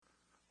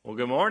Well,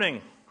 good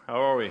morning.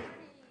 How are we?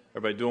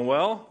 Everybody doing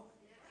well?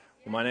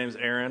 Well, my name's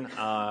Aaron.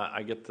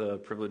 I get the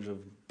privilege of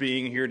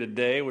being here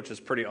today, which is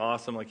pretty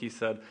awesome. Like he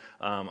said,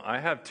 I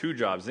have two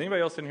jobs. Does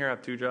anybody else in here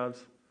have two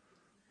jobs?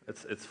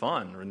 It's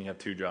fun when you have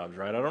two jobs,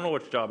 right? I don't know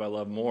which job I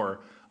love more.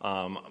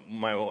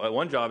 My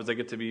one job is I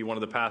get to be one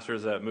of the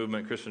pastors at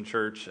Movement Christian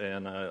Church,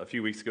 and a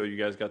few weeks ago you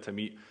guys got to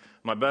meet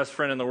my best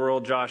friend in the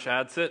world, Josh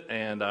Adsit,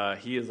 and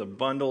he is a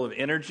bundle of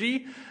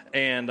energy,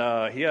 and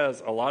he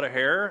has a lot of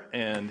hair,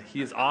 and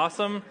he is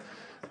awesome,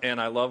 and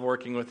I love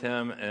working with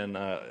him, and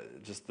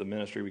just the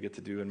ministry we get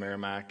to do in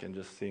Merrimack, and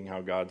just seeing how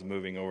God's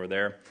moving over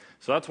there.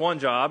 So that's one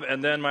job,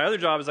 and then my other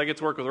job is I get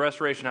to work with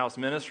Restoration House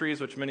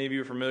Ministries, which many of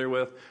you are familiar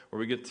with,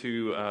 where we get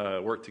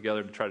to work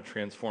together to try to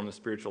transform the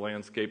spiritual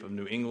landscape of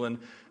New England,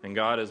 and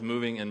God is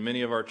moving in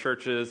many of our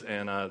churches,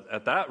 and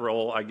at that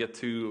role, I get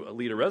to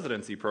lead a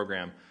residency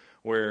program,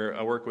 where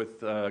I work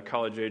with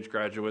college-age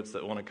graduates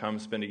that want to come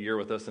spend a year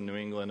with us in New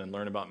England and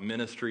learn about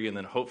ministry and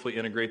then hopefully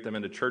integrate them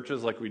into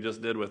churches like we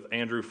just did with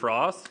Andrew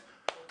Frost.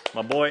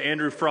 My boy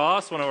Andrew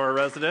Frost, one of our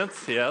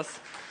residents, yes.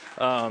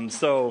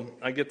 So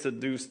I get to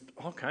do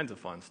all kinds of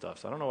fun stuff.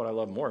 So I don't know what I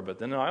love more, but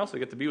then I also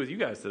get to be with you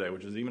guys today,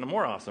 which is even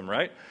more awesome,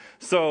 right?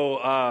 So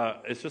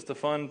it's just a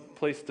fun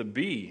place to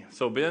be.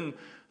 So Ben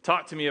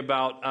talked to me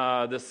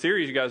about this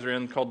series you guys are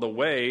in called The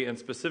Way, and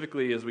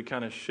specifically as we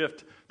kind of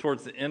shift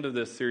towards the end of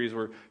this series,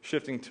 we're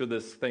shifting to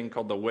this thing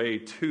called The Way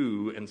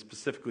To, and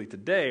specifically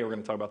today we're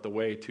going to talk about the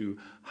way to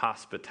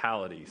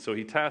hospitality. So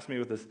he tasked me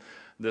with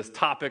this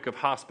topic of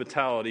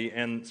hospitality,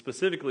 and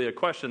specifically a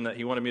question that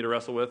he wanted me to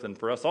wrestle with and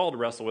for us all to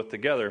wrestle with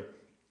together,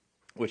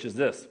 which is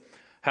this: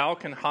 how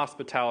can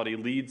hospitality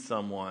lead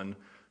someone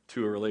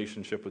to a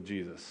relationship with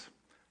Jesus?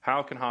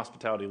 How can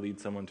hospitality lead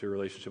someone to a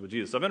relationship with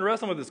Jesus? So I've been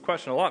wrestling with this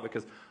question a lot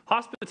because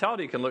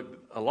hospitality can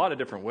look a lot of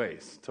different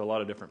ways to a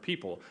lot of different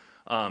people.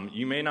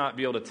 You may not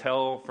be able to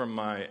tell from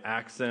my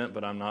accent,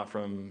 but I'm not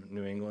from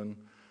New England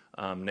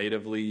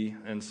natively,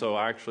 and so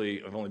I've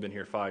only been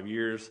here 5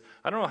 years.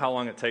 I don't know how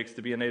long it takes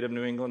to be a native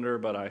New Englander,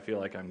 but I feel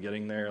like I'm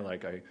getting there.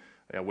 Like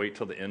I wait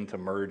till the end to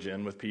merge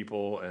in with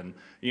people, and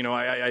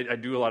I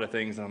do a lot of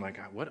things, and I'm like,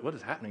 what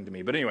is happening to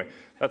me? But anyway,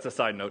 that's a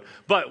side note.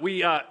 But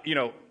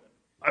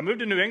I moved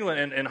to New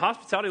England, and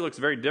hospitality looks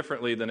very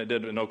differently than it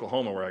did in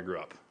Oklahoma, where I grew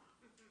up.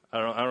 I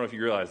don't know if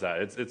you realize that.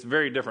 It's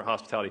very different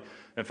hospitality.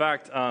 In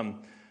fact, I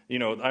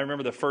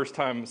remember the first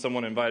time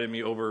someone invited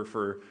me over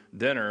for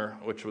dinner,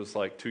 which was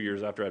like 2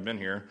 years after I'd been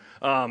here.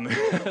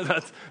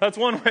 That's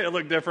one way it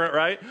looked different,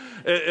 right?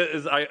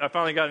 I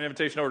finally got an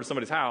invitation over to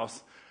somebody's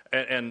house,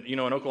 and in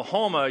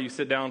Oklahoma, you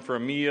sit down for a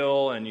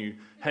meal, and you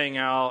hang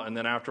out, and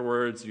then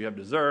afterwards you have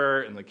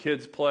dessert, and the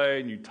kids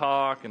play, and you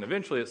talk, and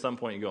eventually at some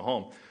point you go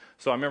home.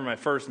 So I remember my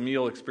first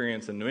meal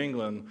experience in New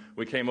England.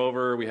 We came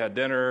over, we had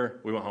dinner,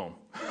 we went home.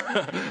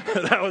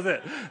 That was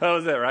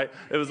it, right?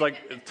 It was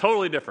like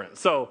totally different.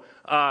 So,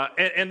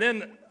 and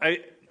then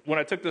when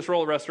I took this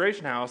role at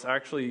Restoration House, I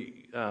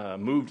actually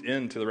moved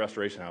into the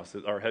Restoration House.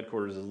 Our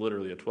headquarters is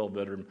literally a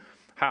 12-bedroom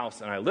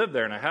house, and I lived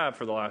there, and I have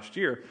for the last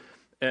year.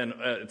 And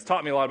it's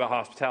taught me a lot about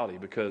hospitality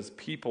because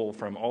people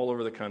from all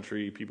over the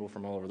country, people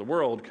from all over the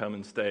world come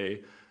and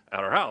stay at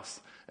our house.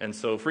 And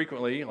so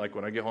frequently, like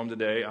when I get home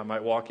today, I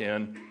might walk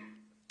in,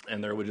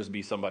 and there would just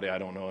be somebody I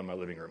don't know in my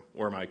living room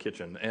or my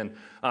kitchen. And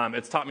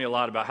it's taught me a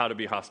lot about how to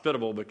be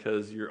hospitable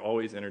because you're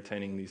always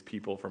entertaining these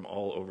people from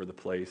all over the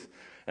place.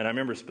 And I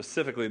remember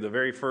specifically the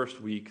very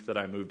first week that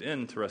I moved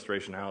into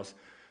Restoration House,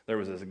 there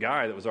was this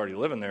guy that was already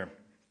living there.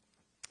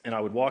 And I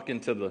would walk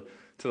into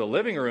the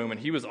living room, and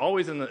he was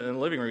always in the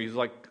living room. He was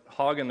like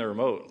hogging the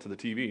remote to the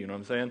TV, you know what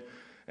I'm saying?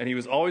 And he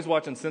was always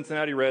watching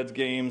Cincinnati Reds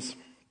games,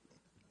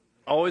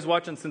 always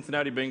watching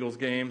Cincinnati Bengals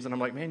games. And I'm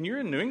like, man, you're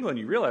in New England.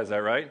 You realize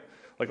that, right?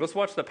 Like, let's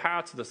watch the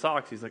Pats or the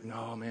Sox. He's like,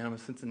 no, man, I'm a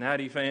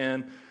Cincinnati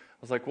fan. I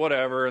was like,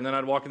 whatever. And then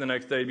I'd walk in the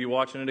next day, be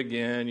watching it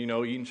again,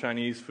 eating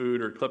Chinese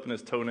food or clipping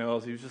his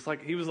toenails.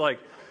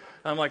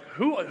 I'm like,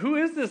 who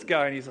is this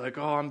guy? And he's like,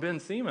 oh, I'm Ben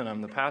Seaman. I'm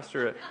the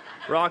pastor at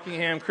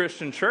Rockingham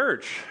Christian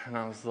Church. And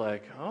I was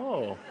like,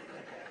 oh.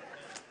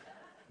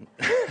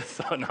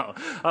 So no,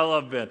 I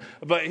love Ben.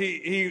 But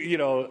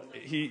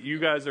you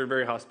guys are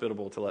very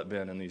hospitable to let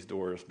Ben in these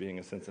doors, being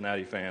a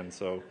Cincinnati fan.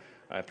 So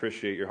I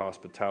appreciate your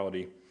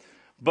hospitality.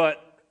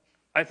 But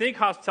I think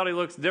hospitality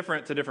looks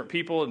different to different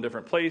people in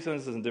different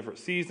places and different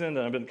seasons, and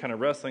I've been kind of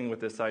wrestling with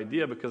this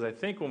idea because I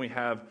think when we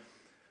have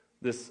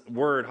this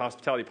word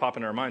hospitality pop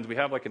in our minds, we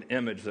have like an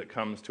image that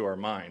comes to our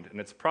mind, and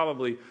it's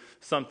probably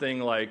something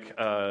like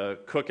a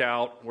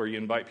cookout where you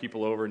invite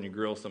people over and you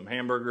grill some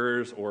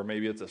hamburgers, or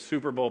maybe it's a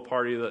Super Bowl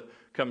party that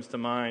comes to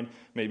mind.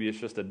 Maybe it's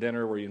just a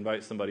dinner where you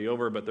invite somebody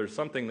over, but there's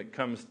some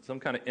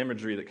kind of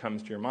imagery that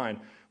comes to your mind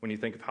when you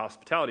think of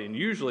hospitality, and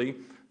usually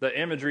the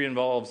imagery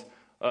involves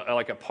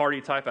like a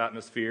party-type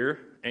atmosphere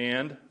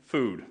and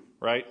food,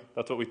 right?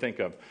 That's what we think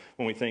of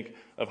when we think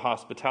of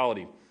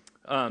hospitality.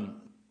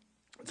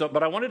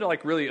 But I wanted to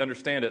really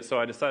understand it, so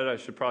I decided I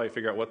should probably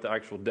figure out what the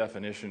actual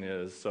definition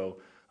is. So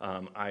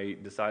I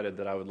decided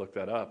that I would look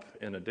that up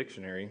in a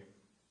dictionary.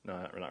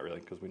 No, not really,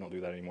 because we don't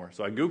do that anymore.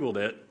 So I Googled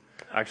it.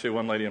 Actually,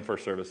 one lady in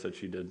first service said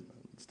she did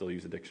still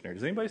use a dictionary.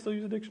 Does anybody still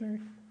use a dictionary?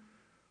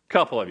 A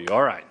couple of you.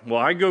 All right.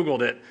 Well, I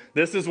Googled it.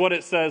 This is what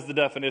it says the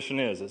definition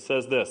is. It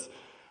says this: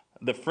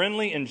 the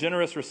friendly and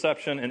generous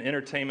reception and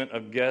entertainment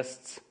of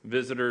guests,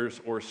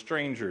 visitors, or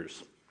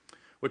strangers,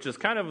 which is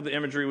kind of the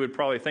imagery we'd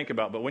probably think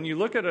about. But when you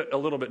look at it a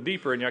little bit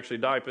deeper and you actually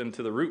dive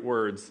into the root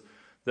words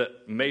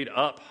that made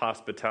up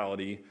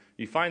hospitality,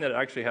 you find that it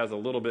actually has a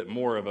little bit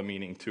more of a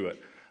meaning to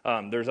it.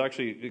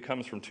 It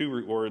comes from two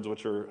root words,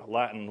 which are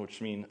Latin,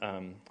 which mean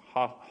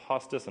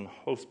hostis and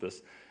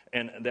hospice.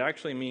 And they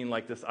actually mean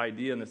like this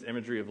idea and this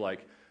imagery of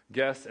like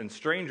guests and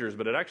strangers,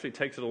 but it actually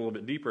takes it a little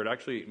bit deeper. It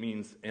actually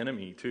means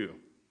enemy too.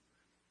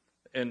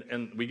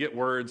 And we get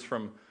words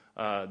from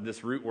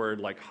this root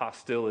word like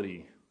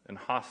hostility and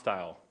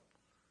hostile,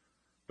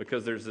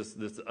 because there's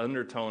this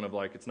undertone of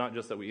like, it's not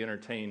just that we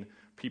entertain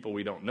people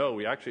we don't know,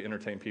 we actually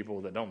entertain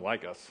people that don't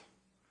like us.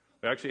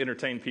 We actually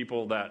entertain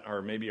people that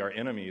are maybe our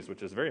enemies,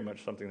 which is very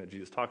much something that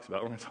Jesus talks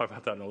about. We're going to talk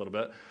about that in a little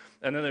bit.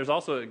 And then there's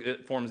also,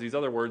 it forms these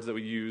other words that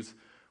we use,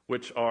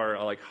 which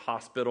are like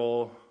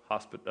hospital,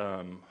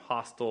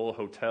 hostel,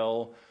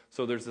 hotel.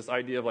 So there's this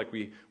idea of like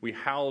we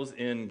house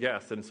in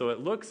guests. And so it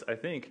looks, I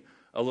think,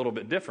 a little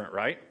bit different,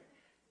 right,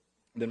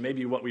 than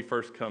maybe what we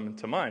first come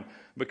to mind.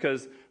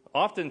 Because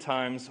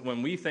oftentimes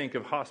when we think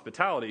of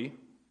hospitality,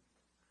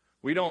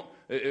 we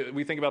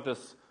think about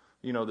this,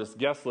 this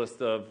guest list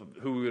of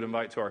who we would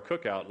invite to our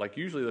cookout. Like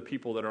usually the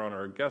people that are on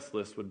our guest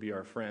list would be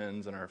our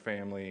friends and our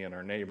family and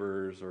our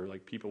neighbors, or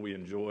like people we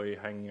enjoy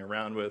hanging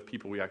around with,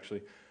 people we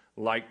actually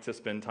like to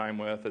spend time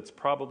with. It's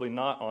probably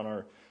not on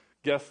our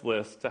guest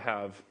list to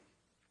have,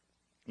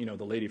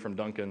 the lady from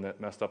Dunkin' that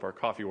messed up our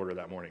coffee order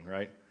that morning,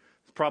 right?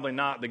 It's probably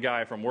not the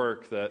guy from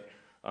work that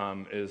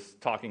is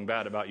talking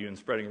bad about you and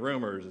spreading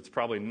rumors. It's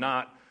probably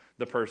not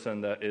the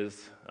person that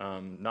is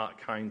not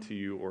kind to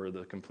you or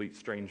the complete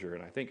stranger.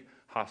 And I think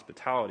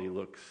hospitality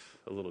looks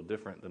a little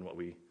different than what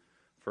we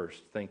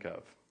first think of.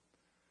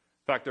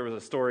 In fact, there was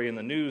a story in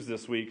the news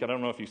this week. I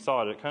don't know if you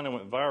saw it. It kind of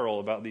went viral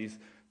about these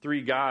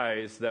 3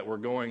 guys that were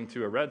going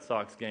to a Red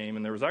Sox game,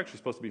 and there was actually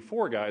supposed to be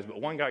 4 guys, but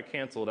one guy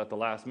canceled at the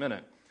last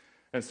minute.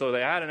 And so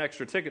they had an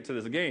extra ticket to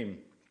this game.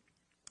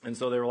 And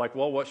so they were like,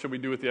 well, what should we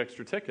do with the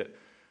extra ticket?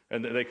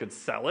 And they could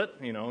sell it,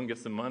 and get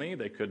some money.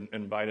 They could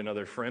invite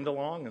another friend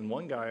along. And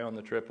one guy on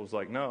the trip was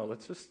like, no,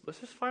 let's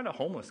just find a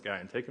homeless guy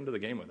and take him to the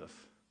game with us.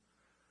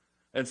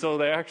 And so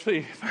they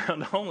actually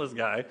found a homeless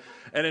guy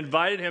and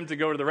invited him to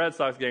go to the Red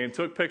Sox game,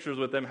 took pictures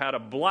with him, had a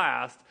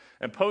blast,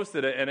 and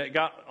posted it, and it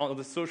got all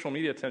the social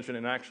media attention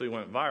and actually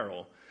went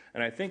viral.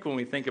 And I think when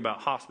we think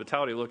about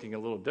hospitality looking a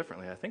little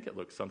differently, I think it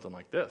looks something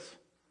like this.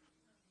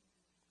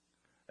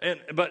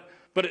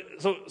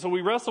 So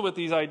we wrestle with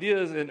these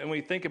ideas, and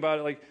we think about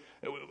it like,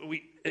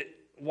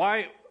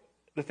 why?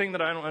 The thing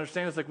that I don't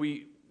understand is like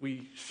we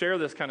share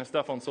this kind of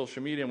stuff on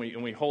social media,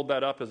 and we hold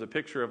that up as a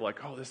picture of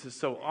like, oh, this is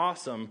so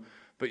awesome.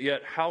 But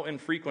yet, how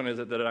infrequent is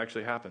it that it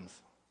actually happens?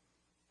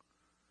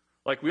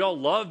 Like, we all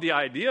love the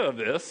idea of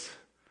this,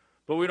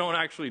 but we don't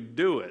actually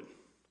do it.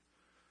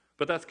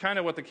 But that's kind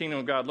of what the kingdom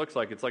of God looks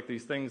like. It's like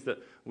these things that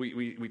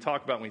we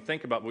talk about and we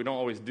think about, but we don't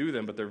always do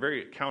them, but they're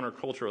very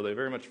countercultural. They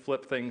very much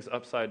flip things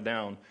upside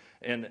down.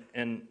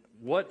 And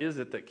what is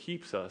it that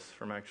keeps us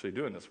from actually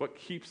doing this? What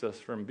keeps us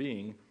from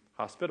being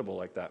hospitable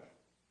like that?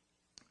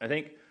 I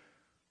think,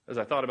 as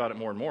I thought about it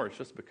more and more, it's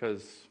just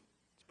because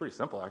it's pretty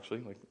simple,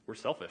 actually. Like, we're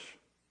selfish.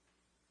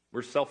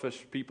 We're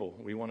selfish people.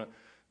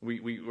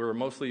 We're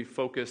mostly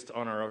focused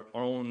on our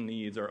own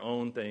needs, our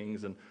own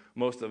things, and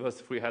most of us,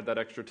 if we had that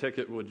extra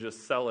ticket, would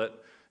just sell it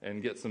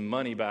and get some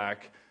money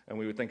back, and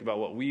we would think about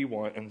what we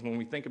want. And when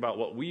we think about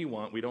what we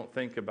want, we don't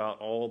think about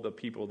all the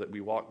people that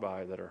we walk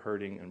by that are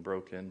hurting and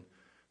broken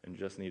and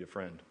just need a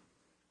friend.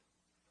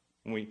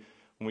 When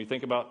we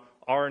think about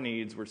our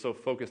needs, we're so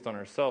focused on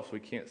ourselves,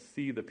 we can't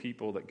see the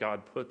people that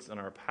God puts in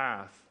our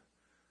path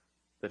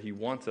that He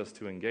wants us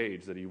to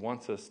engage, that He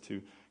wants us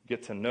to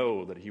get to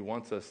know, that He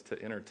wants us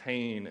to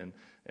entertain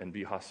and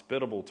be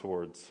hospitable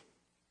towards.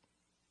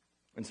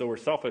 And so we're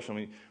selfish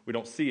and we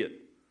don't see it.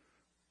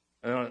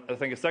 And I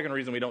think a second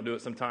reason we don't do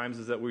it sometimes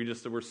is that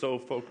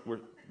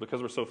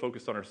because we're so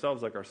focused on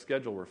ourselves, like our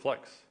schedule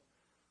reflects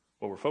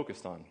what we're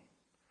focused on.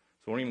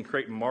 So we don't even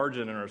create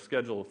margin in our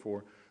schedule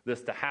for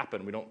this to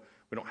happen. We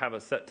don't have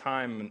a set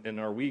time in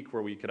our week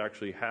where we could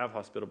actually have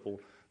hospitable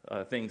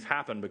things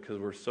happen because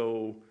we're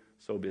so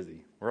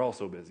busy. We're all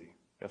so busy.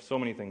 We have so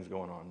many things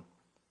going on.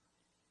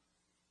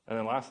 And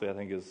then lastly, I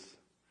think is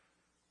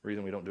the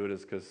reason we don't do it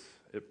is because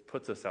it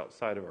puts us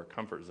outside of our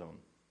comfort zone.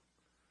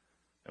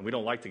 And we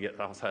don't like to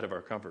get outside of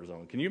our comfort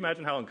zone. Can you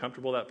imagine how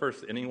uncomfortable that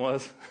first inning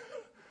was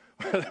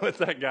with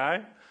that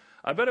guy?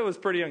 I bet it was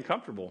pretty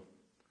uncomfortable.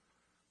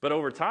 But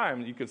over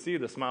time, you could see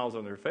the smiles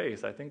on their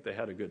face. I think they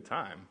had a good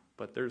time.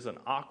 But there's an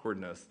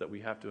awkwardness that we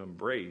have to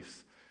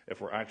embrace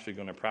if we're actually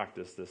going to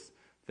practice this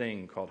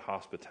thing called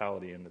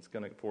hospitality, and it's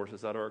going to force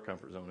us out of our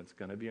comfort zone. It's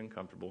going to be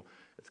uncomfortable.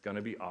 It's going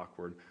to be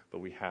awkward, but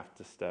we have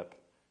to step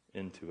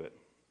into it.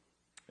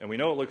 And we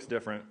know it looks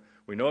different.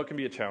 We know it can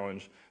be a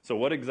challenge. So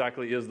what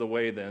exactly is the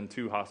way then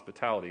to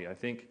hospitality? I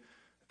think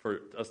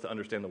for us to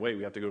understand the way,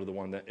 we have to go to the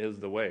one that is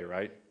the way,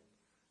 right?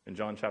 In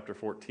John chapter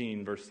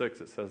 14, verse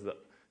 6, it says that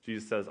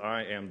Jesus says,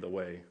 I am the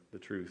way, the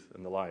truth,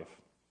 and the life.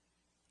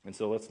 And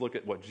so let's look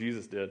at what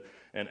Jesus did.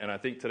 And I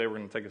think today we're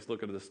going to take a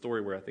look at this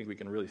story where I think we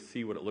can really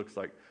see what it looks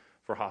like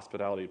for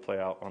hospitality to play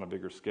out on a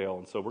bigger scale.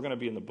 And so we're going to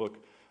be in the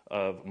book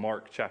of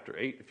Mark chapter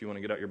 8, if you want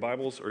to get out your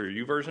Bibles or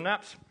your YouVersion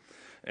apps.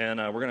 And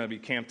we're going to be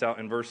camped out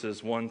in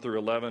verses 1 through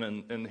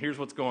 11. And here's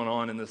what's going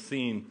on in this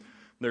scene.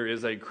 There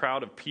is a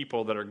crowd of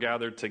people that are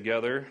gathered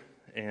together.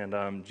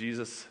 And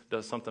Jesus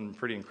does something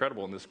pretty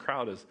incredible. And this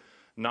crowd is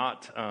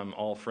not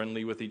all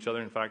friendly with each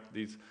other. In fact,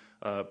 these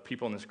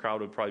people in this crowd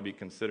would probably be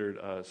considered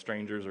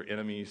strangers or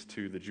enemies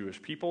to the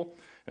Jewish people.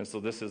 And so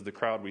this is the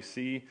crowd we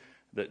see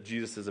that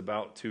Jesus is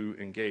about to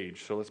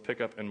engage. So let's pick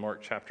up in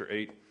Mark chapter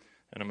 8,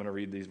 and I'm going to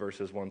read these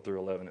verses 1 through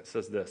 11. It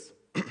says this,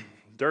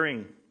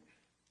 During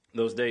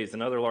those days,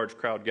 another large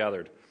crowd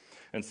gathered,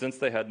 and since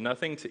they had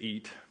nothing to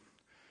eat,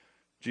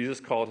 Jesus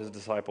called his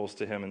disciples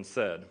to him and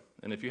said,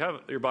 and if you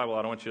have your Bible,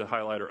 I don't want you to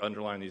highlight or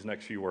underline these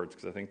next few words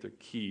because I think they're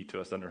key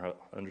to us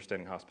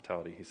understanding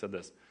hospitality. He said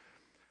this,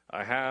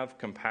 I have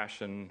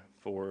compassion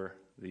for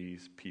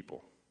these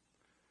people.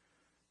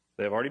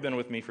 They have already been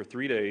with me for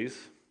 3 days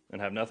and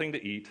have nothing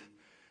to eat,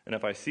 and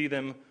if I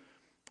send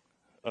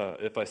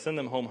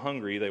them home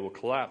hungry, they will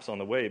collapse on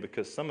the way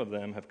because some of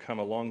them have come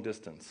a long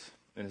distance.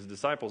 And his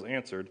disciples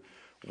answered,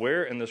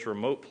 where in this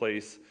remote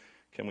place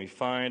can we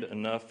find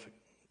enough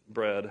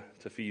bread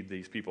to feed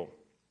these people?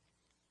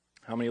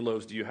 How many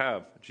loaves do you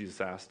have? Jesus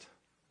asked.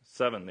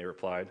 7, they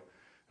replied.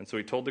 And so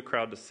he told the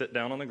crowd to sit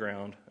down on the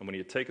ground, and when he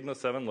had taken the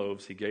 7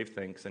 loaves, he gave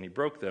thanks, and he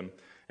broke them,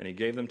 and he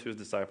gave them to his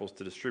disciples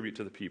to distribute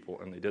to the people,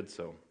 and they did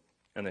so.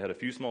 And they had a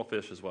few small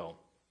fish as well.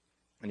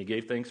 And he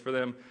gave thanks for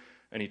them,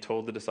 and he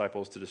told the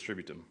disciples to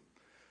distribute them.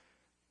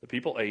 The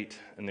people ate,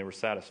 and they were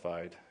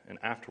satisfied, and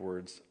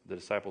afterwards the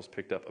disciples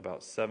picked up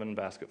about 7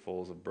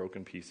 basketfuls of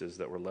broken pieces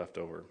that were left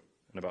over,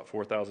 and about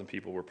 4,000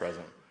 people were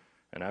present.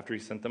 And after he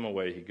sent them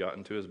away, he got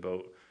into his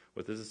boat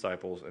with his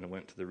disciples and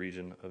went to the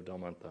region of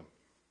Dalmanutha.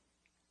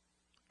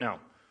 Now,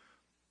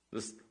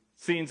 this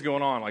scene's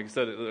going on. Like I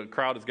said, the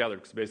crowd is gathered,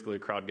 because basically a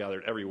crowd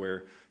gathered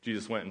everywhere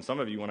Jesus went. And some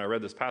of you, when I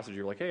read this passage,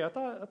 you're like, hey, I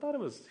thought it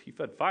was he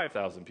fed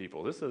 5,000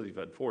 people. This says he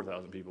fed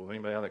 4,000 people.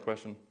 Anybody have that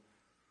question?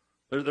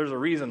 There's a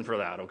reason for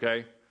that,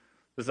 okay?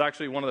 This is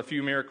actually one of the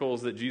few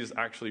miracles that Jesus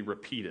actually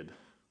repeated.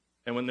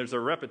 And when there's a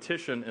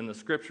repetition in the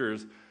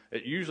scriptures,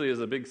 it usually is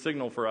a big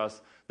signal for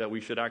us that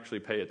we should actually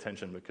pay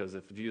attention, because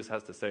if Jesus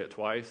has to say it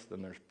twice,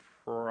 then there's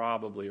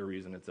probably a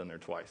reason it's in there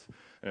twice.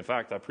 And in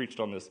fact, I preached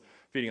on this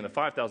feeding of the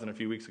 5,000 a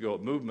few weeks ago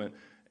at Movement,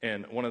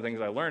 and one of the things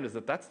I learned is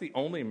that that's the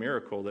only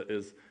miracle that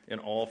is in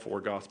all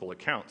 4 gospel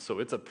accounts. So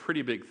it's a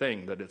pretty big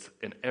thing that it's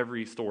in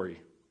every story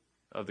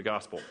of the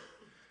gospel.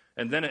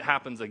 And then it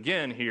happens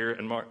again here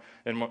in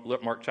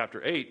Mark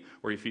chapter 8,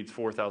 where he feeds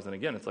 4,000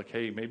 again. It's like,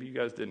 hey, maybe you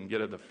guys didn't get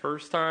it the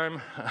first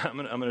time. I'm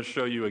going to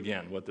show you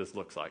again what this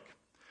looks like.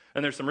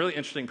 And there's some really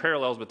interesting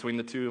parallels between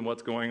the two and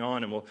what's going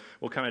on, and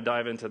we'll kind of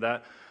dive into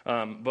that.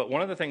 But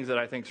one of the things that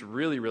I think is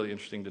really, really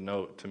interesting to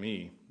note to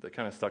me that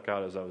kind of stuck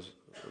out as I was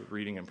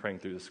reading and praying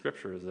through the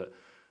scripture is that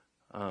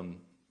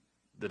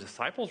the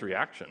disciples'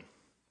 reaction.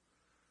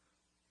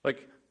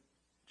 Like,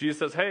 Jesus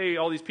says, hey,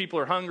 all these people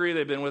are hungry.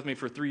 They've been with me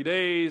for 3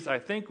 days. I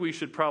think we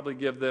should probably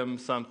give them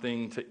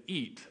something to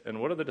eat. And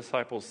what do the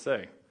disciples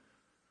say?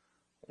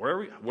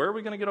 Where are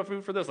we going to get our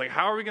food for this? Like,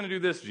 how are we going to do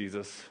this,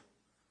 Jesus?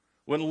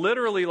 When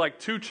literally like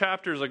 2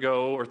 chapters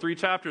ago or 3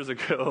 chapters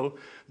ago,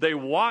 they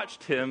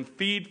watched him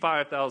feed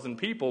 5,000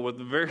 people with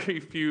very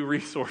few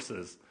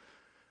resources.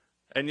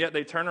 And yet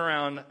they turn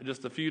around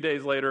just a few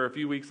days later, a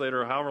few weeks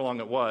later, or however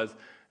long it was,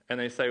 and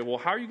they say, well,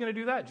 how are you going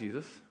to do that,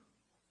 Jesus?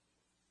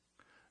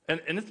 And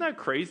isn't that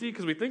crazy?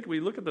 Because we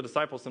look at the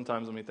disciples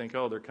sometimes and we think,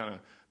 oh, they're kind of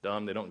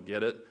dumb, they don't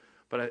get it.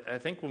 But I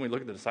think when we look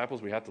at the disciples,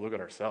 we have to look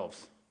at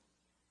ourselves,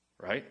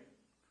 right?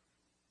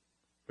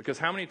 Because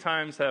how many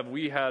times have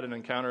we had an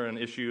encounter, an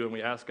issue, and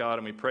we ask God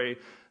and we pray,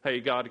 hey,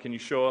 God, can you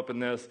show up in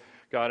this?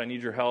 God, I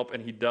need your help.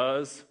 And he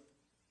does.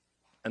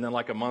 And then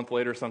like a month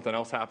later, something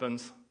else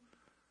happens.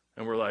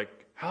 And we're like,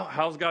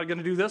 how's God going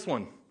to do this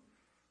one?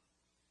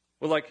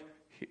 Well, like,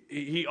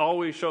 he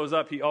always shows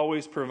up. He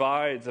always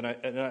provides. And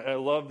I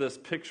love this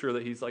picture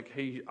that he's like,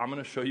 hey, I'm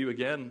going to show you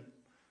again.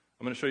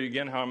 I'm going to show you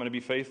again how I'm going to be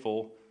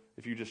faithful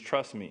if you just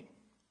trust me.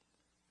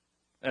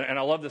 And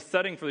I love the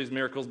setting for these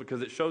miracles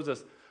because it shows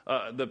us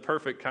the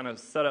perfect kind of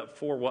setup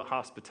for what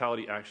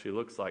hospitality actually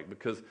looks like.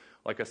 Because,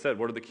 like I said,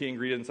 what are the key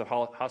ingredients of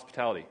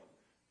hospitality?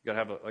 You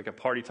got to have a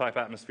party type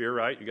atmosphere,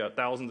 right? You got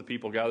thousands of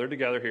people gathered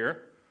together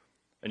here,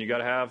 and you got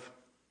to have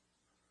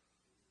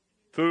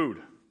food,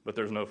 but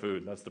there's no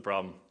food. That's the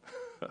problem.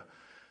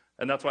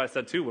 And that's why I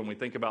said too, when we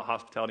think about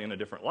hospitality in a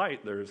different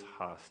light, there's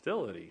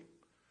hostility.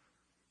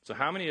 So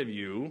how many of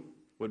you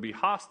would be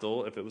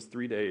hostile if it was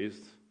 3 days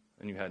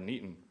and you hadn't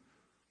eaten?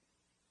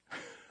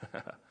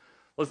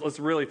 Let's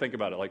really think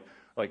about it.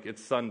 Like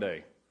it's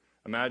Sunday.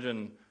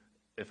 Imagine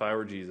if I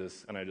were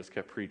Jesus and I just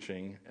kept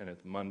preaching and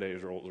it's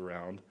Mondays rolled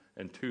around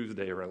and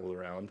Tuesday rolled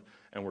around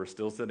and we're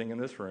still sitting in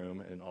this room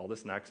and all the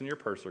snacks in your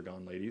purse are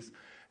gone, ladies,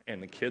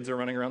 and the kids are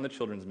running around the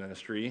children's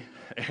ministry,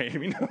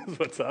 Amy knows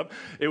what's up,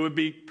 it would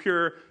be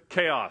pure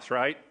chaos,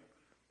 right?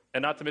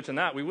 And not to mention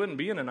that, we wouldn't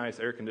be in a nice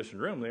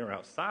air-conditioned room. They were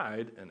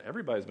outside, and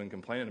everybody's been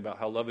complaining about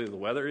how lovely the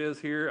weather is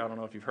here. I don't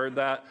know if you've heard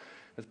that.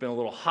 It's been a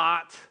little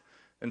hot.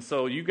 And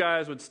so you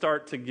guys would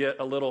start to get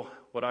a little,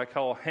 what I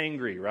call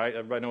hangry, right?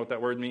 Everybody know what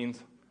that word means?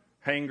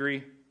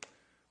 Hangry.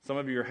 Some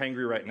of you are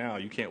hangry right now.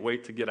 You can't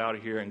wait to get out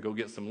of here and go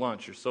get some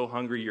lunch. You're so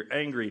hungry, you're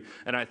angry.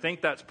 And I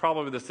think that's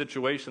probably the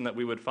situation that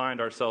we would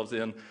find ourselves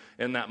in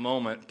that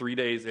moment 3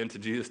 days into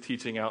Jesus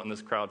teaching out in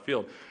this crowd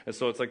field. And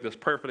so it's like this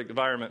perfect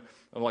environment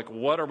of like,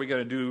 what are we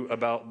going to do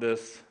about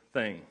this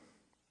thing?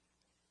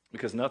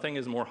 Because nothing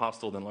is more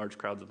hostile than large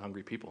crowds of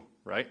hungry people,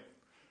 right?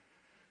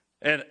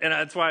 And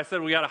that's why I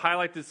said we got to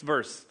highlight this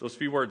verse, those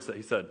few words that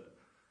he said.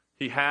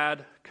 He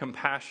had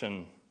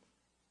compassion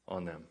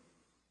on them.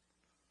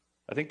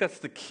 I think that's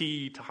the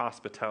key to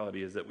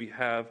hospitality, is that we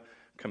have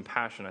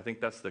compassion. I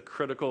think that's the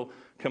critical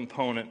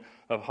component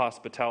of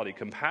hospitality.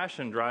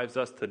 Compassion drives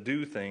us to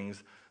do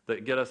things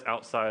that get us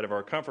outside of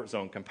our comfort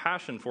zone.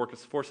 Compassion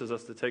forces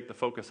us to take the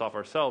focus off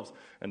ourselves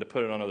and to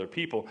put it on other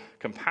people.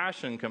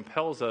 Compassion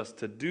compels us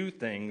to do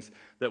things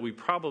that we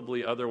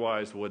probably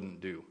otherwise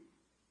wouldn't do.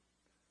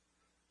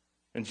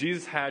 And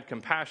Jesus had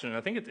compassion. And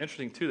I think it's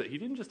interesting, too, that he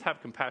didn't just have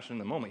compassion in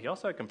the moment. He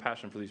also had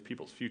compassion for these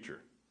people's future.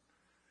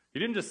 He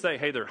didn't just say,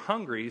 hey, they're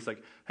hungry. He's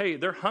like, hey,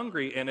 they're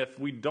hungry, and if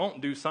we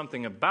don't do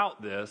something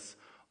about this,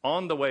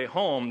 on the way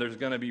home, there's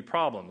going to be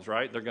problems,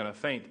 right? They're going to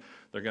faint.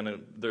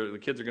 The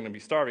kids are going to be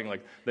starving.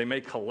 Like, they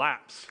may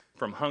collapse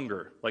from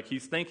hunger. Like,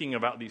 he's thinking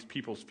about these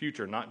people's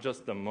future, not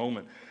just the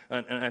moment.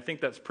 And I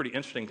think that's pretty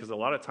interesting, because a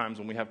lot of times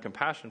when we have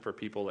compassion for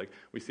people, like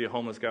we see a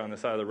homeless guy on the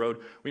side of the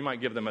road, we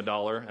might give them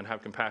 $1 and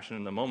have compassion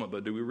in the moment,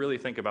 but do we really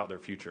think about their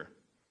future?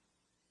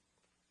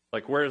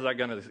 Like, where is that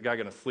guy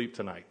going to sleep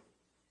tonight?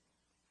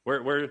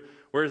 Where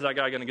is that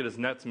guy going to get his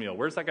next meal?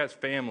 Where's that guy's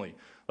family?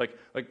 Like,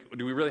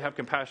 do we really have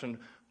compassion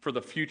for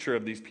the future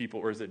of these people,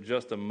 or is it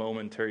just a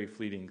momentary,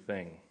 fleeting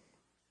thing?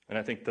 And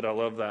I think that I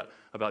love that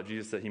about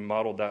Jesus, that he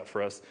modeled that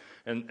for us.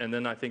 And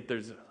then I think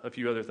there's a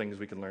few other things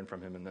we can learn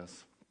from him in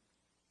this.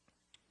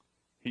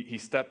 He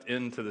stepped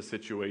into the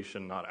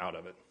situation, not out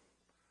of it.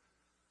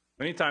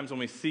 Many times when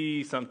we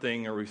see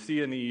something or we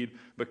see a need,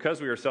 because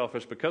we are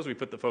selfish, because we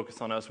put the focus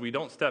on us, we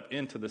don't step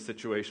into the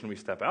situation, we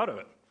step out of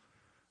it.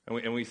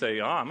 And we say,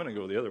 I'm going to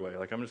go the other way.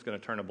 Like, I'm just going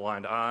to turn a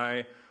blind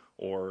eye.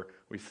 Or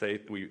we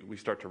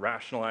start to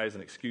rationalize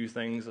and excuse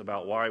things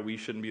about why we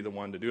shouldn't be the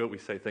one to do it. We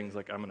say things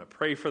like, I'm going to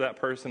pray for that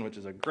person, which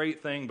is a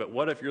great thing, but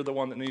what if you're the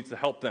one that needs to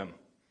help them?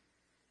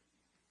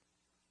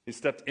 He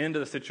stepped into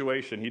the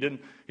situation. He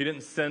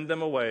didn't send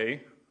them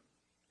away.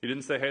 He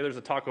didn't say, hey, there's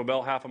a Taco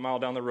Bell half a mile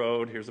down the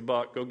road. Here's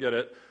 $1, go get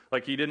it.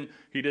 Like, he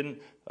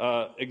didn't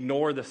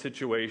ignore the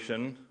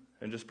situation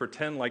and just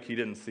pretend like he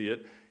didn't see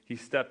it. He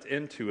stepped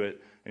into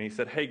it, and he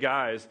said, hey,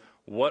 guys,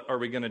 what are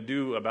we going to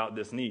do about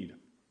this need?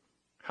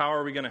 How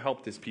are we going to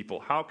help these people?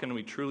 How can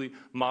we truly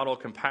model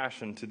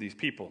compassion to these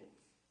people?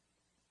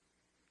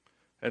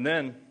 And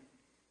then,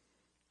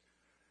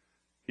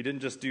 he didn't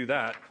just do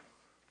that,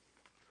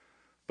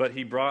 but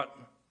he brought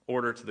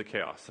order to the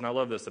chaos. And I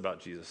love this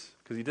about Jesus,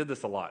 because he did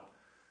this a lot.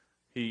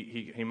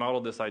 He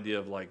modeled this idea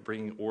of like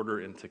bringing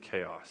order into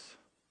chaos,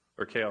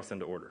 or chaos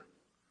into order.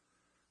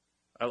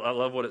 I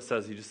love what it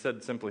says. He just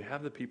said simply,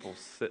 have the people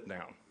sit down.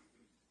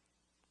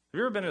 Have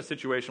you ever been in a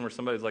situation where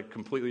somebody's like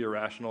completely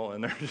irrational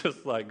and they're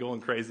just like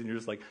going crazy and you're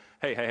just like,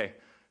 hey,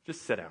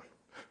 just sit down.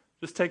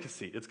 Just take a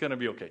seat. It's going to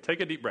be okay.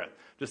 Take a deep breath.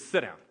 Just sit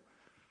down.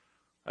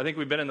 I think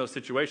we've been in those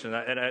situations,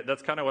 and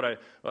that's kind of what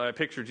I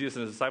picture Jesus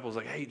and his disciples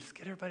like, hey, just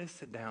get everybody to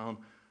sit down.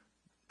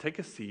 Take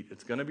a seat.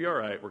 It's going to be all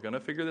right. We're going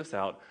to figure this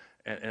out.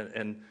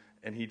 And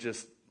he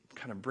just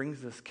kind of brings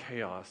this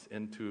chaos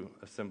into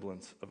a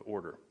semblance of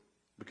order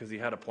because he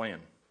had a plan.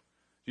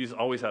 Jesus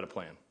always had a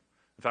plan.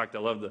 In fact, I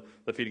love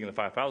the feeding of the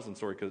 5,000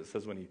 story because it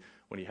says when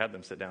he had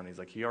them sit down, he's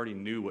like, he already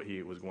knew what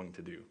he was going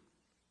to do,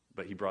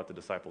 but he brought the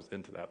disciples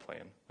into that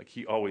plan. Like,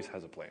 he always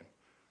has a plan.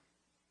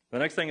 The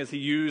next thing is he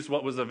used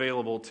what was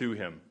available to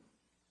him.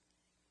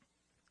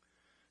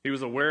 He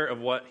was aware of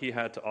what he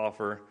had to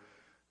offer,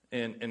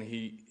 and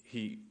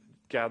he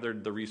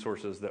gathered the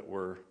resources that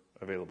were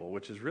available,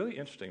 which is really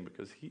interesting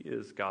because he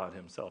is God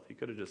himself. He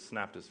could have just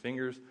snapped his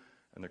fingers,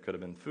 and there could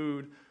have been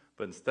food,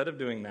 but instead of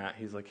doing that,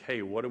 he's like,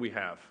 hey, what do we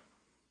have?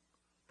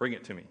 Bring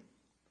it to me.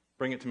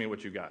 Bring it to me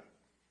what you got.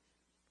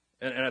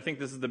 And I think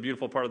this is the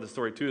beautiful part of the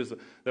story, too, is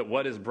that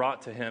what is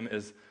brought to him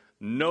is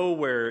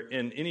nowhere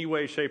in any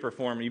way, shape, or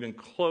form even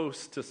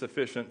close to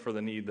sufficient for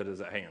the need that is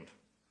at hand.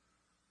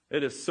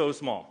 It is so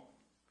small.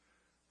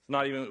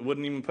 It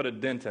wouldn't even put a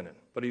dent in it.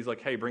 But he's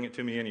like, hey, bring it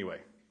to me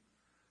anyway.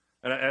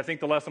 And I think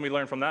the lesson we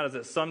learn from that is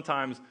that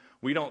sometimes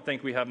we don't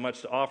think we have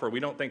much to offer. We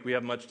don't think we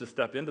have much to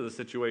step into the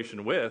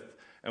situation with,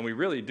 and we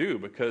really do,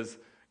 because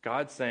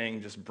God's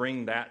saying, just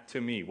bring that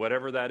to me.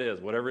 Whatever that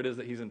is, whatever it is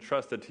that he's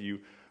entrusted to you,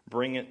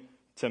 bring it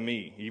to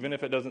me. Even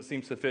if it doesn't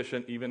seem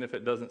sufficient, even if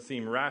it doesn't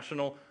seem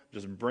rational,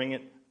 just bring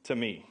it to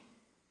me.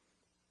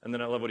 And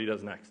then I love what he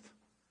does next.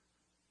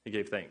 He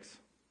gave thanks.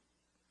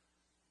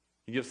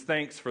 He gives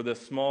thanks for this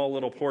small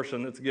little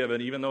portion that's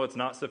given, even though it's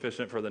not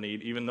sufficient for the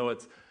need, even though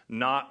it's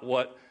not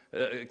what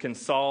can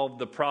solve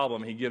the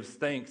problem. He gives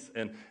thanks,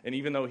 and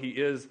even though he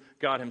is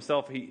God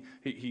himself,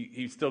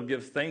 he still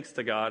gives thanks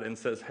to God and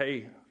says,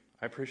 hey,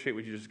 I appreciate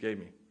what you just gave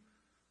me.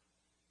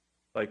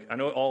 Like, I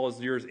know all is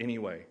yours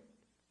anyway,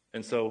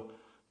 and so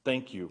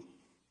thank you.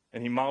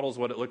 And he models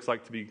what it looks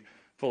like to be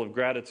full of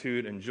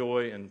gratitude and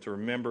joy and to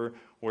remember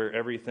where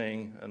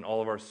everything and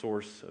all of our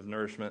source of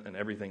nourishment and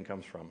everything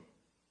comes from.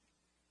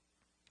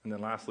 And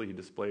then lastly, he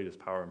displayed his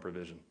power and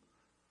provision.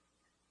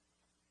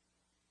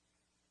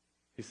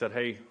 He said,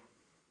 hey,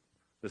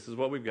 this is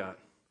what we've got,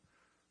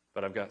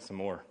 but I've got some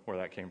more where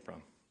that came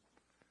from.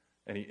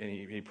 And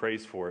he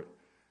prays for it.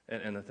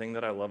 And the thing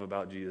that I love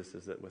about Jesus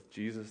is that with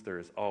Jesus, there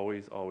is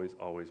always, always,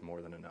 always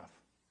more than enough.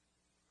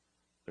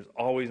 There's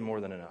always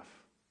more than enough.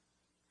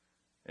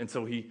 And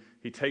so he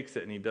takes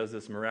it and he does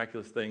this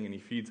miraculous thing and he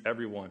feeds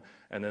everyone.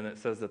 And then it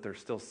says that there's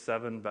still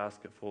 7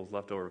 basketfuls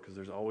left over because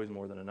there's always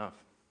more than enough.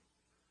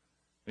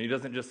 And he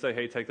doesn't just say,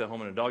 hey, take that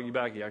home in a doggy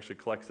bag. He actually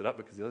collects it up,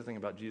 because the other thing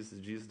about Jesus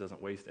is Jesus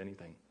doesn't waste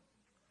anything.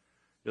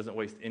 He doesn't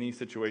waste any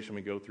situation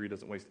we go through. He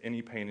doesn't waste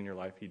any pain in your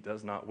life. He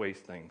does not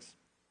waste things.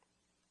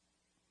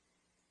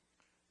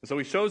 And so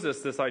he shows us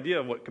this idea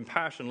of what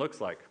compassion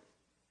looks like.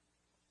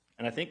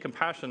 And I think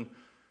compassion,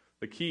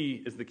 the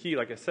key,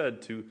 like I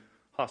said, to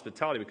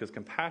hospitality, because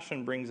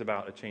compassion brings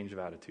about a change of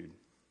attitude.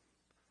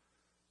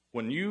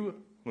 When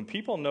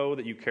people know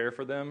that you care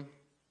for them,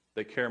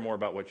 they care more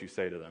about what you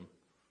say to them.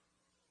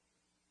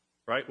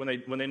 Right?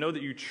 When they know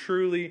that you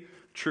truly,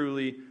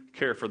 truly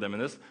care for them.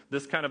 And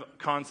this kind of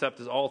concept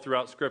is all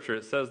throughout Scripture.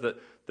 It says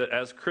that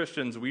as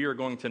Christians, we are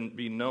going to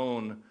be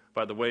known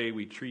by the way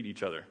we treat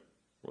each other.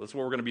 Well, that's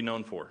what we're going to be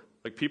known for.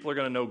 Like, people are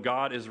going to know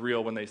God is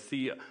real when they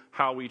see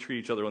how we treat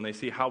each other, when they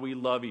see how we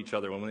love each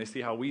other, when they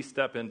see how we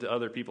step into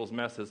other people's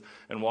messes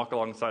and walk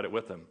alongside it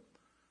with them.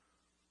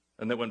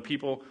 And that when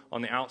people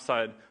on the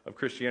outside of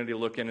Christianity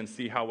look in and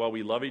see how well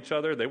we love each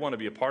other, they want to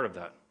be a part of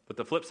that. But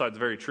the flip side is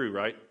very true,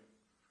 right?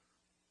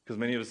 Because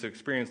many of us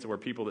experienced it where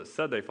people that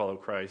said they follow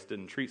Christ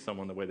didn't treat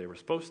someone the way they were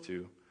supposed to.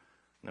 And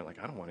they're like,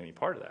 I don't want any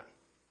part of that.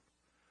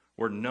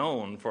 We're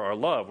known for our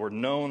love. We're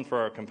known for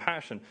our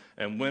compassion.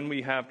 And when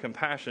we have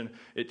compassion,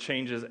 it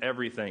changes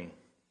everything.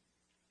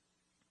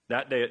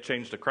 That day it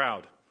changed a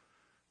crowd.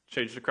 It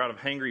changed a crowd of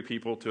hangry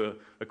people to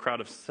a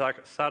crowd of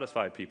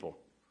satisfied people.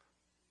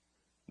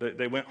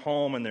 They went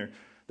home and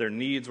their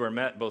needs were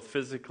met both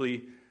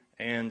physically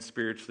and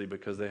spiritually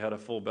because they had a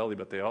full belly,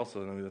 but they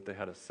also knew that they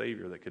had a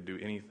Savior that could do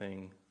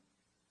anything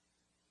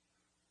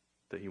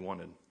that he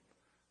wanted,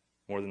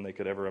 more than they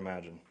could ever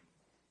imagine.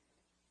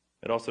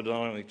 It also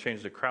not only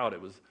changed the crowd,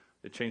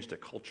 it changed a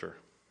culture.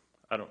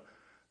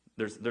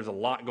 There's a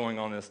lot going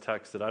on in this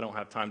text that I don't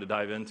have time to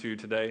dive into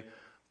today,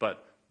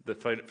 but the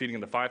feeding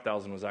of the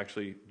 5,000 was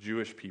actually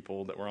Jewish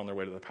people that were on their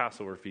way to the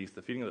Passover feast.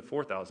 The feeding of the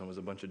 4,000 was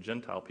a bunch of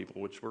Gentile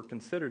people, which were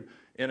considered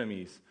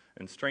enemies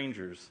and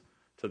strangers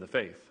to the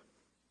faith.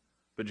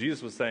 But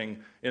Jesus was saying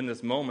in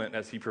this moment,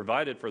 as he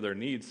provided for their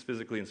needs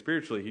physically and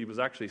spiritually, he was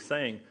actually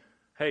saying,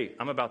 hey,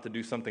 I'm about to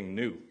do something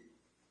new.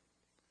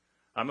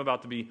 I'm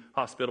about to be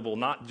hospitable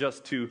not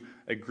just to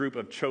a group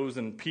of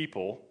chosen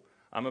people.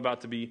 I'm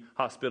about to be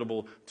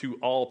hospitable to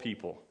all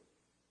people.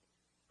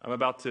 I'm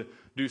about to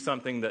do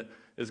something that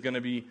is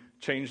going to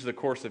change the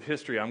course of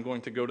history. I'm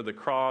going to go to the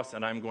cross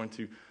and I'm going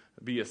to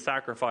be a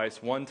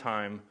sacrifice one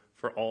time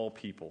for all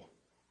people.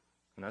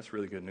 And that's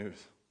really good news.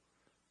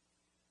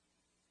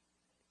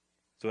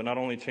 So it not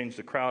only changed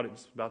the crowd,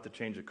 it's about to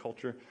change a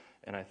culture.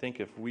 And I think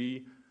if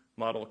we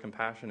model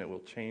compassion, it will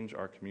change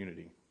our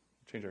community.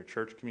 It'll change our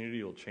church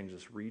community. It will change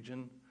this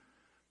region.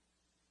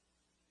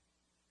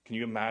 Can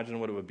you imagine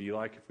what it would be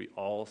like if we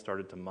all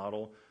started to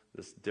model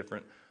this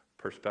different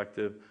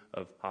perspective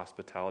of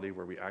hospitality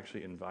where we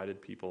actually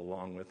invited people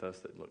along with us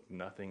that looked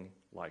nothing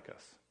like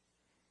us?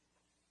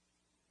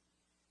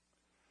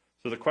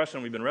 So the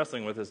question we've been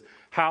wrestling with is,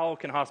 how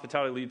can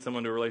hospitality lead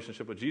someone to a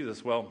relationship with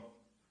Jesus? Well,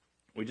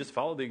 we just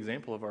follow the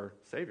example of our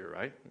Savior,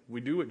 right?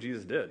 We do what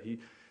Jesus did.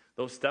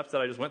 Those steps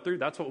that I just went through,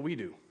 that's what we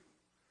do.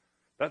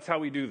 That's how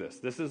we do this.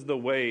 This is the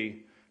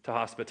way to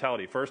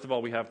hospitality. First of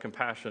all, we have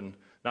compassion,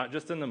 not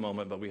just in the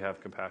moment, but we have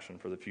compassion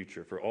for the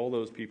future. For all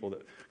those people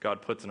that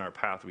God puts in our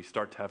path, we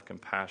start to have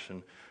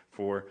compassion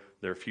for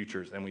their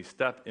futures. And we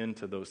step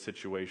into those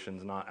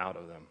situations, not out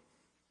of them.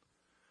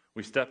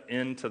 We step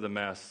into the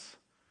mess,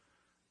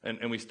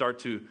 and we start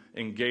to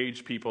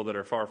engage people that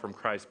are far from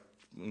Christ,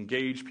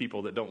 engage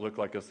people that don't look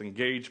like us,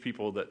 engage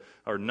people that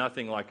are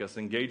nothing like us,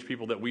 engage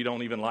people that we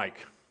don't even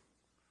like,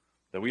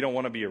 that we don't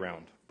want to be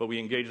around. But we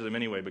engage them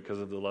anyway because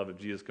of the love of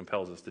Jesus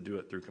compels us to do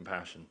it through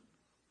compassion.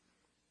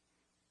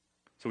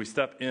 So we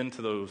step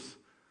into those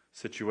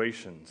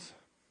situations.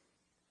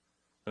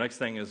 The next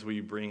thing is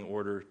we bring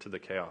order to the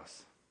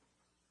chaos.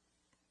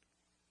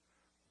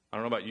 I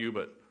don't know about you,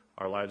 but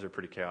our lives are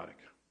pretty chaotic.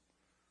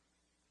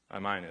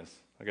 Mine is.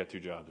 I got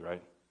 2 jobs,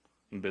 right?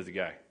 I'm a busy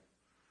guy.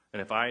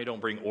 And if I don't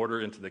bring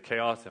order into the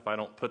chaos, if I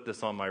don't put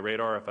this on my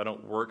radar, if I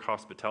don't work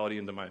hospitality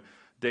into my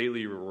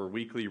daily or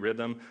weekly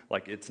rhythm,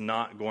 like it's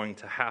not going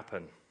to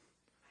happen.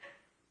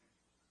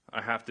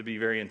 I have to be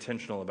very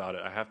intentional about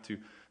it. I have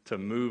to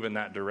move in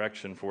that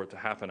direction for it to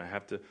happen. I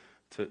have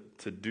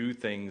to do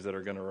things that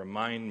are going to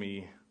remind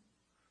me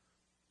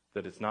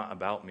that it's not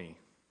about me.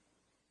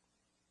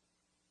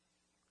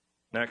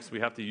 Next, we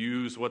have to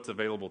use what's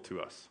available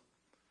to us.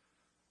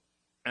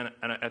 And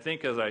I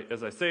think as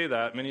I say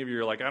that, many of you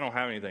are like, I don't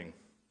have anything.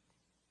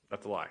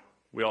 That's a lie.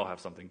 We all have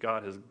something.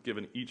 God has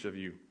given each of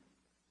you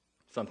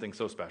something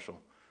so special.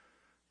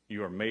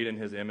 You are made in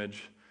his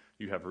image.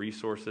 You have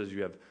resources.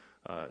 You have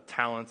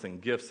talents and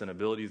gifts and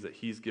abilities that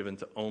he's given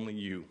to only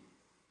you.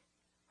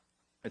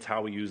 It's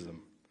how we use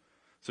them.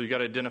 So you got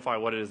to identify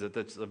what it is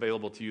that's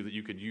available to you that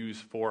you could use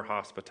for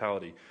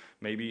hospitality.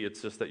 Maybe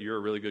it's just that you're a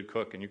really good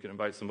cook and you can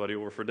invite somebody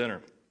over for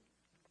dinner.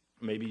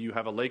 Maybe you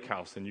have a lake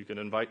house and you can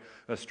invite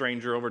a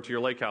stranger over to your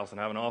lake house and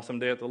have an awesome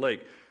day at the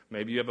lake.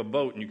 Maybe you have a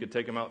boat and you could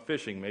take them out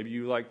fishing. Maybe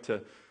you like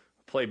to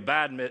play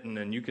badminton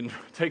and you can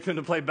take them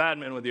to play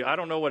badminton with you. I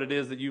don't know what it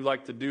is that you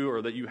like to do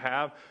or that you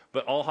have,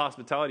 but all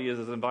hospitality is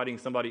inviting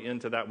somebody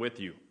into that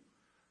with you.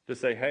 To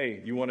say, hey,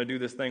 you want to do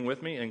this thing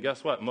with me? And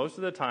guess what? Most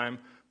of the time,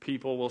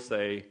 people will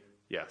say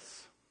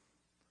yes.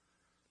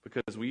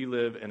 Because we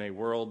live in a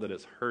world that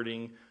is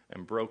hurting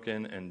and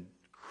broken and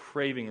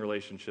craving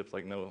relationships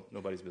like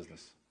nobody's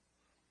business.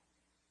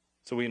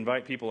 So we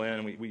invite people in,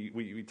 and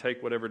we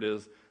take whatever it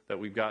is that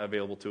we've got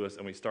available to us,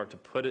 and we start to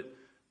put it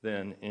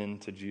then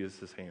into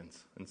Jesus'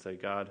 hands and say,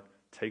 God,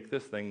 take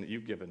this thing that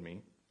you've given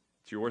me.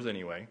 It's yours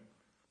anyway.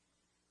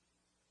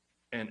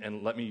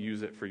 And let me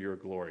use it for your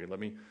glory. Let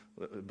me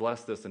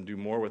bless this and do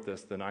more with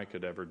this than I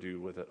could ever do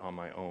with it on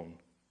my own.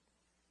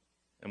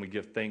 And we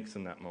give thanks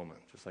in that moment,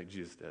 just like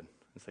Jesus did.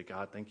 And say,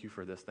 God, thank you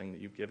for this thing that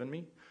you've given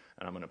me.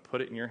 And I'm going to put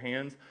it in your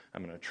hands.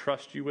 I'm going to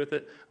trust you with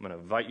it. I'm going to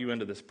invite you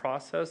into this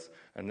process.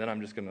 And then I'm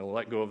just going to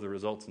let go of the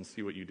results and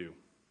see what you do.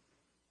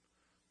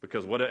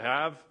 Because what it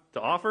have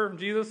to offer,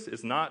 Jesus,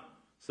 is not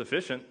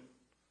sufficient.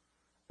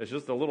 It's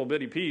just a little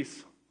bitty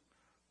piece.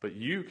 But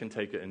you can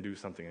take it and do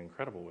something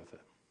incredible with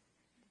it.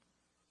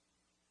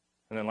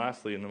 And then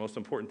lastly, and the most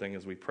important thing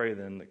is we pray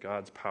then that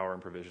God's power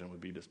and provision would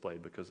be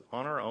displayed. Because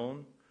on our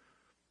own,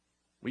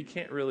 we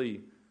can't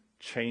really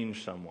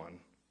change someone.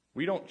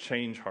 We don't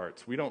change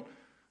hearts. We don't,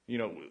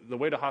 the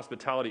way to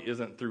hospitality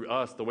isn't through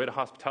us. The way to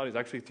hospitality is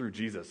actually through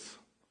Jesus.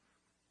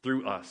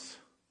 Through us.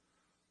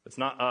 It's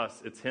not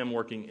us. It's him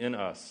working in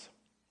us.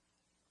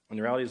 And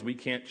the reality is we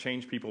can't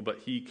change people, but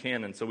he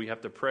can. And so we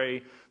have to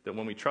pray that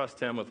when we trust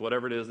him with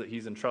whatever it is that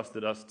he's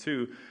entrusted us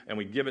to, and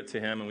we give it to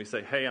him, and we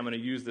say, hey, I'm going to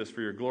use this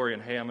for your glory,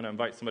 and hey, I'm going to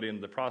invite somebody into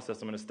the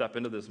process. I'm going to step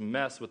into this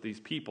mess with these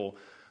people.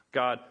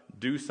 God,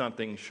 do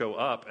something, show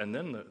up, and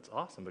then it's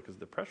awesome because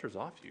the pressure's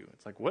off you.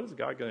 It's like, what is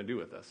God going to do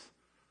with this?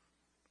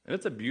 And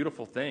it's a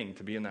beautiful thing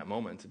to be in that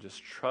moment, to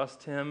just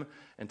trust him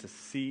and to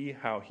see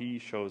how he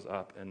shows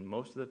up. And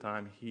most of the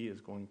time, he is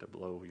going to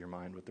blow your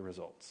mind with the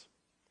results.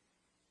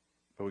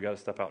 But we got to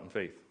step out in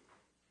faith.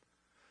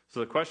 So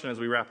the question as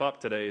we wrap up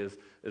today is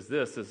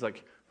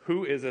like,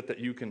 who is it that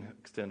you can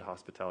extend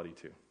hospitality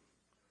to?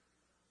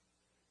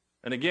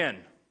 And again,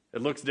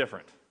 it looks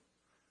different.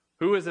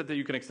 Who is it that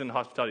you can extend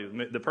hospitality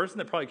to? The person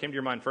that probably came to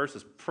your mind first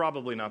is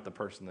probably not the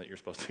person that you're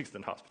supposed to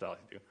extend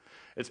hospitality to.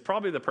 It's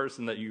probably the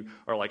person that you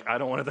are like, I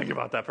don't want to think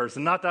about that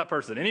person. Not that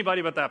person.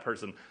 Anybody but that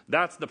person.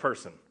 That's the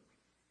person.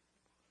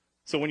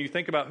 So when you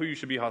think about who you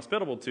should be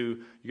hospitable to,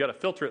 you got to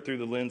filter it through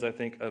the lens, I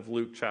think, of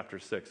Luke chapter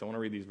 6. I want to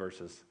read these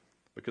verses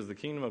because the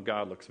kingdom of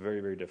God looks very,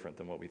 very different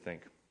than what we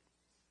think.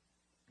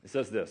 It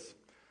says this,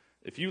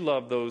 if you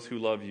love those who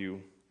love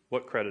you,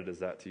 what credit is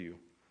that to you?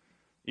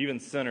 Even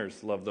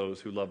sinners love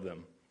those who love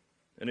them.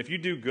 And if you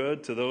do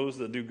good to those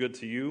that do good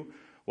to you,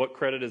 what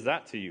credit is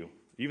that to you?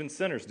 Even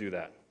sinners do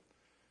that.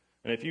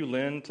 And if you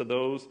lend to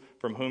those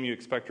from whom you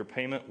expect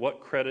repayment,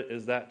 what credit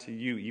is that to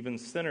you? Even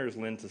sinners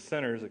lend to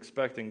sinners,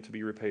 expecting to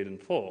be repaid in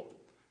full.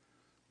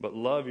 But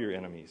love your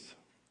enemies,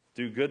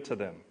 do good to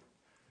them,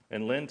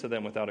 and lend to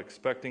them without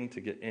expecting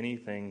to get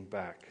anything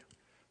back.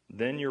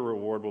 Then your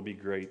reward will be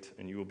great,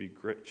 and you will be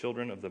great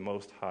children of the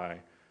Most High,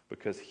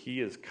 because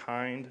he is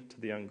kind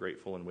to the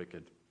ungrateful and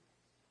wicked.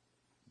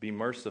 Be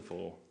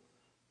merciful,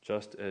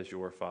 just as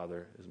your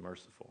Father is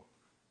merciful.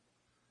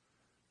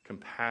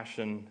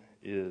 Compassion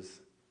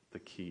is the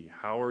key.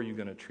 How are you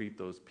going to treat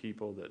those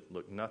people that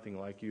look nothing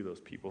like you, those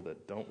people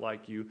that don't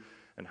like you,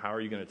 and how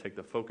are you going to take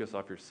the focus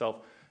off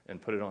yourself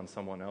and put it on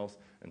someone else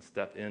and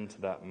step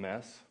into that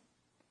mess?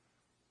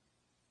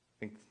 I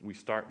think we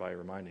start by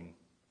reminding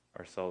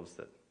ourselves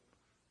that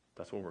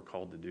that's what we're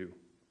called to do.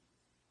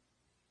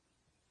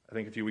 I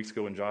think a few weeks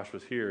ago when Josh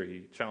was here,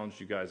 he challenged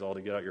you guys all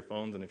to get out your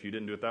phones, and if you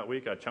didn't do it that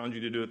week, I challenge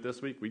you to do it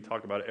this week. We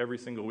talk about it every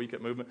single week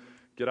at Movement.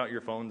 Get out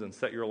your phones and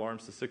set your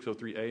alarms to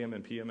 6:03 a.m.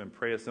 and p.m. and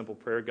pray a simple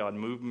prayer. God,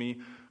 move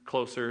me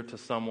closer to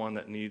someone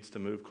that needs to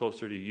move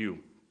closer to you.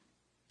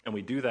 And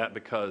we do that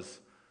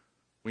because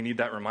we need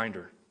that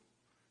reminder.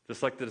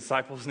 Just like the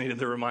disciples needed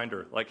the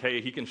reminder, like, hey,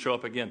 he can show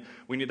up again.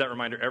 We need that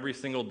reminder every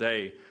single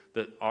day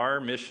that our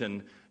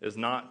mission is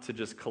not to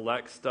just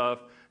collect stuff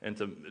and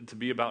to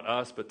be about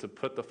us, but to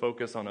put the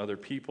focus on other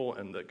people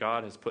and that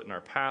God has put in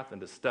our path,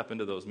 and to step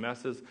into those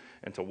messes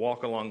and to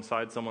walk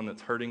alongside someone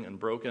that's hurting and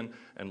broken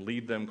and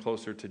lead them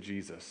closer to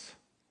Jesus.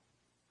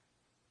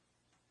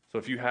 So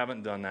if you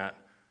haven't done that,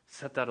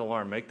 set that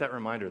alarm. Make that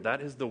reminder. That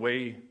is the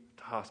way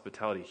to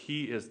hospitality.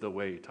 He is the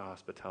way to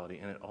hospitality,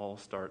 and it all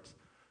starts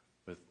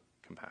with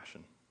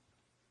compassion.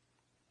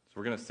 So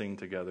we're going to sing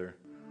together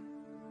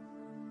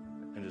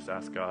and just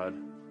ask God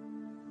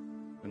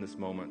in this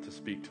moment to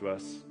speak to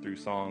us through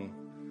song,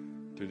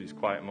 through these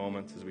quiet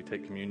moments as we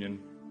take communion.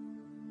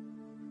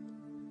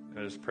 And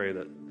I just pray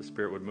that the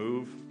Spirit would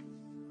move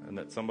and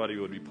that somebody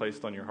would be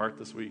placed on your heart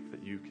this week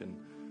that you can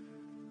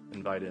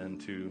invite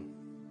into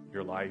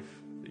your life,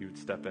 that you would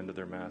step into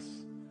their mess,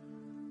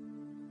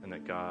 and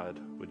that God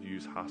would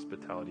use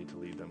hospitality to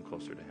lead them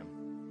closer to Him.